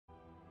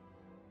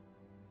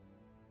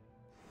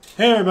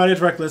Hey everybody, it's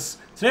Reckless.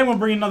 Today I'm going to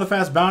bring another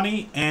fast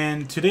bounty,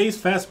 and today's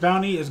fast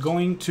bounty is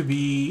going to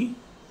be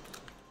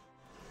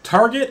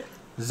Target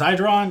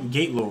Zydron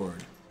Gate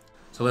Lord.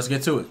 So let's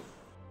get to it.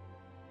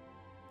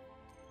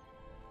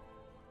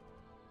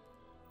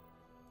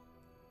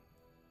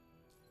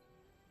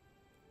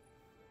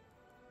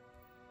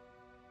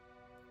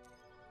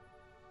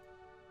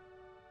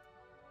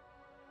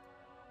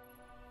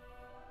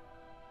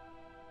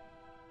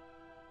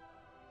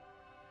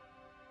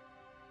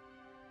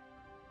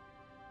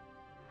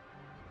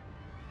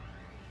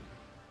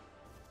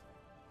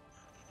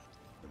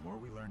 The more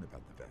we learn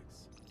about the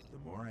Vex, the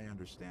more I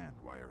understand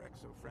why our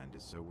exo-friend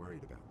is so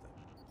worried about them.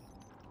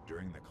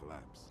 During the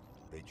collapse,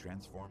 they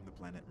transformed the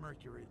planet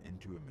Mercury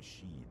into a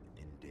machine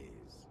in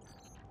days.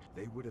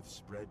 They would have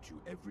spread to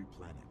every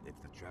planet if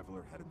the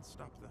Traveler hadn't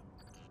stopped them.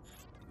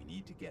 We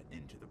need to get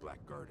into the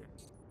Black Garden.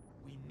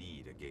 We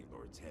need a Gate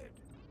Lord's head.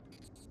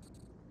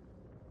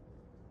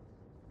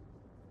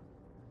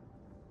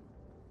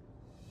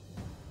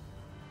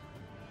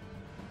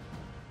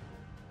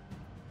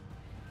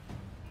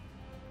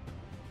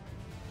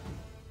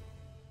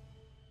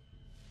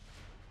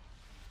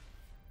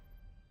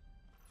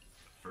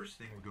 First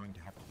thing we're going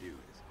to have to do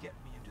is get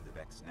me into the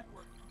Vex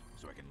network,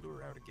 so I can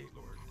lure out a Gate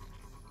Lord.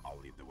 I'll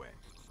lead the way.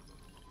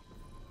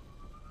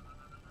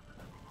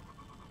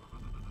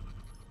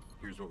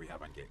 Here's what we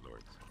have on Gate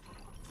Lords.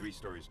 3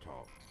 stories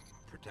tall.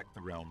 Protect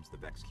the realms the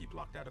Vex keep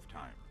locked out of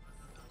time.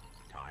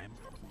 Time?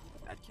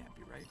 That can't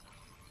be right.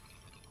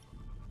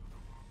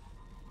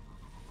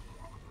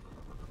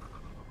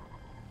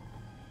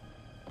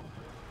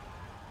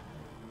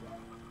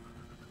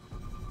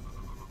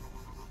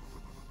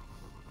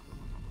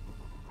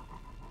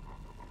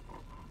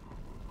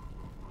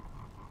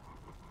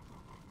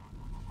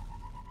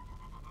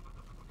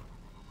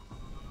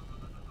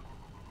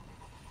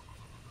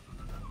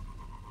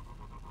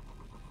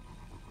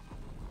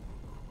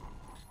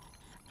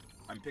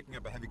 I'm picking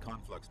up a heavy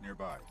conflux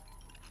nearby.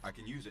 I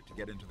can use it to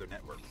get into their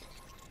network.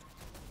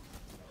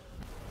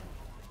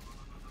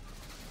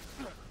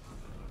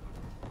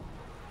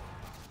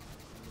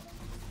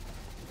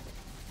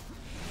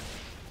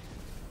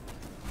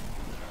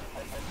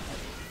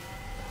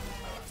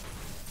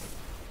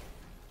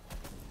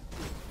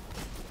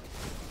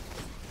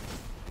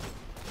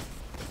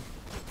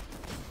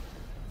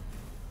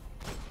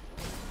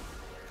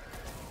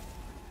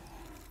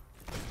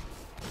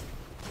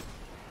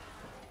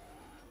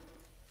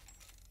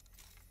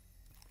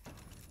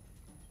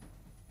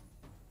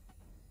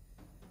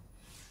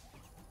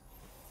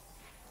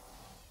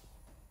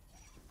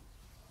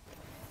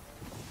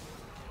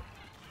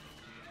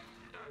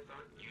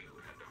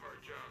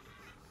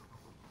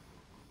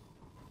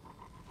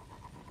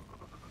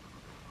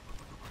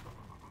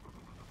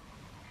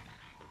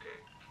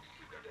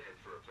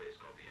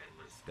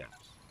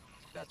 Steps.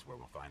 That's where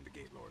we'll find the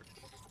Gate Lord.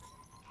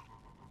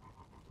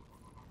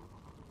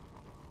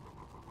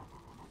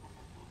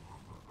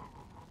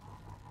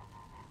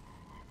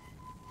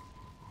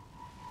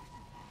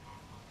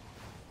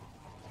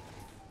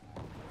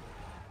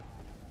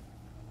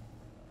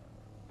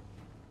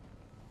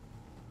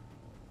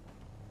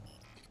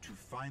 To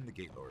find the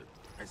Gate Lord,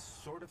 I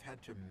sort of had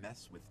to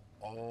mess with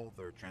all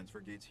their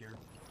transfer gates here.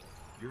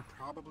 You're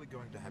probably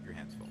going to have your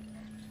hands full.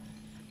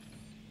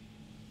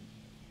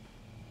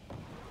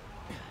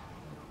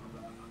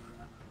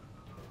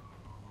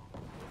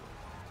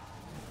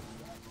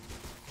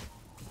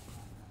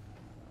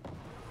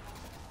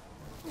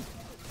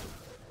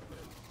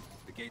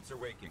 The gates are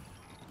waking.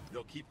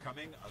 They'll keep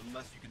coming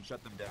unless you can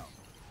shut them down.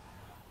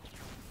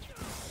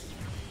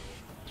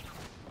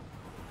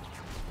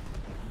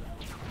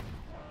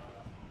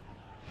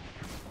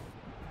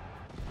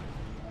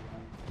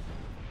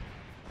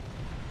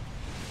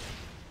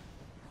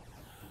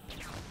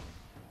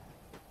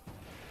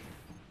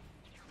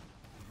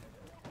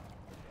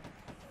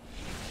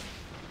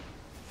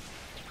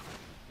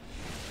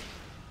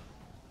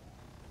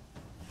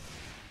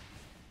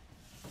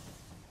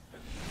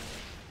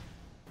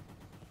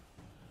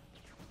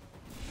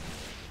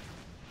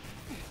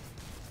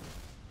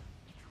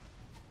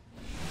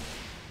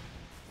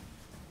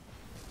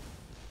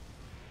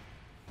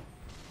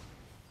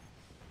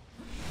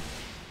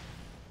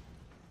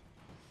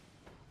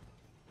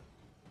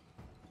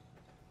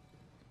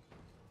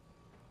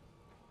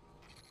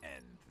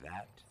 And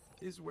that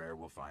is where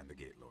we'll find the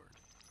Gate Lord.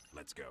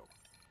 Let's go.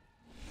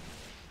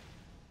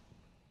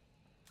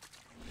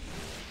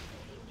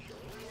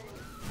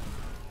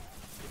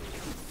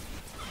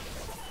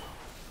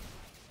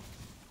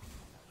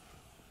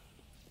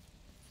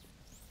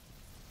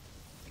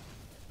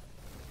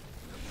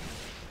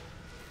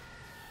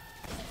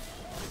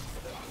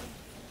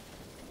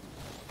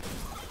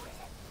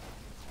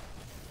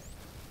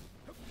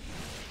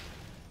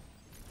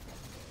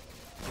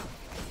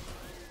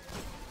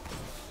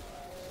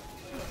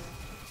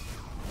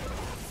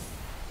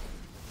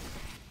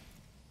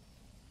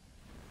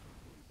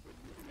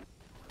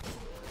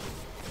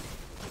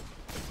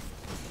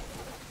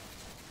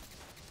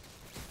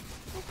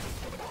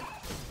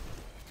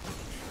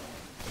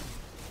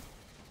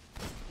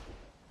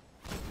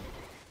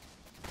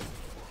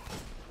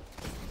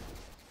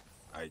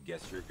 I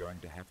guess you're going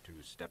to have to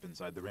step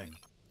inside the ring.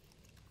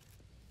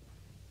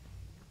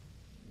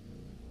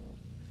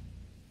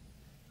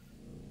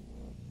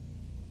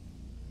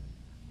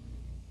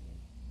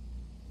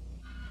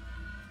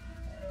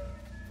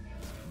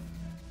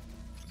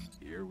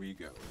 Here we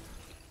go.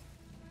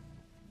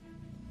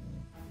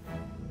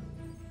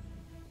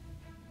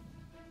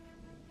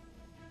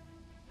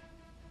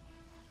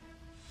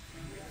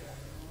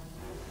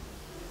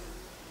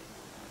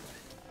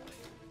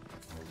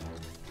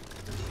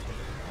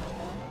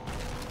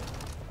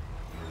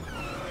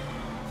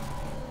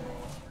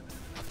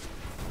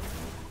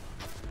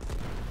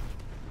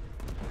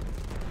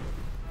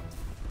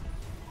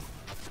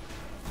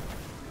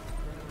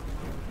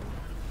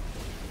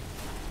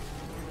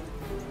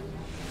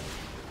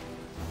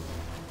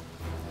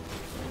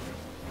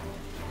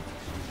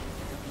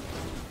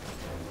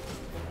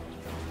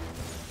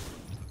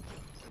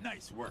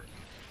 Nice work.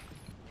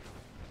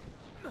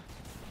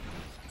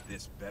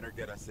 This better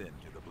get us into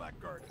the Black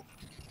Garden.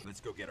 Let's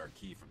go get our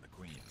key from the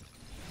Queen.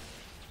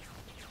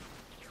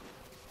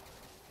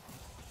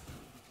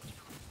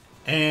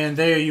 And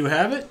there you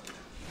have it.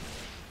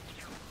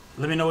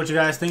 Let me know what you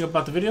guys think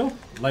about the video.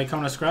 Like,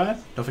 comment, subscribe.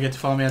 Don't forget to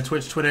follow me on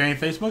Twitch, Twitter, and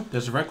Facebook.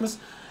 This is Reckless.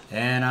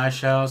 And I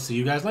shall see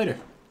you guys later.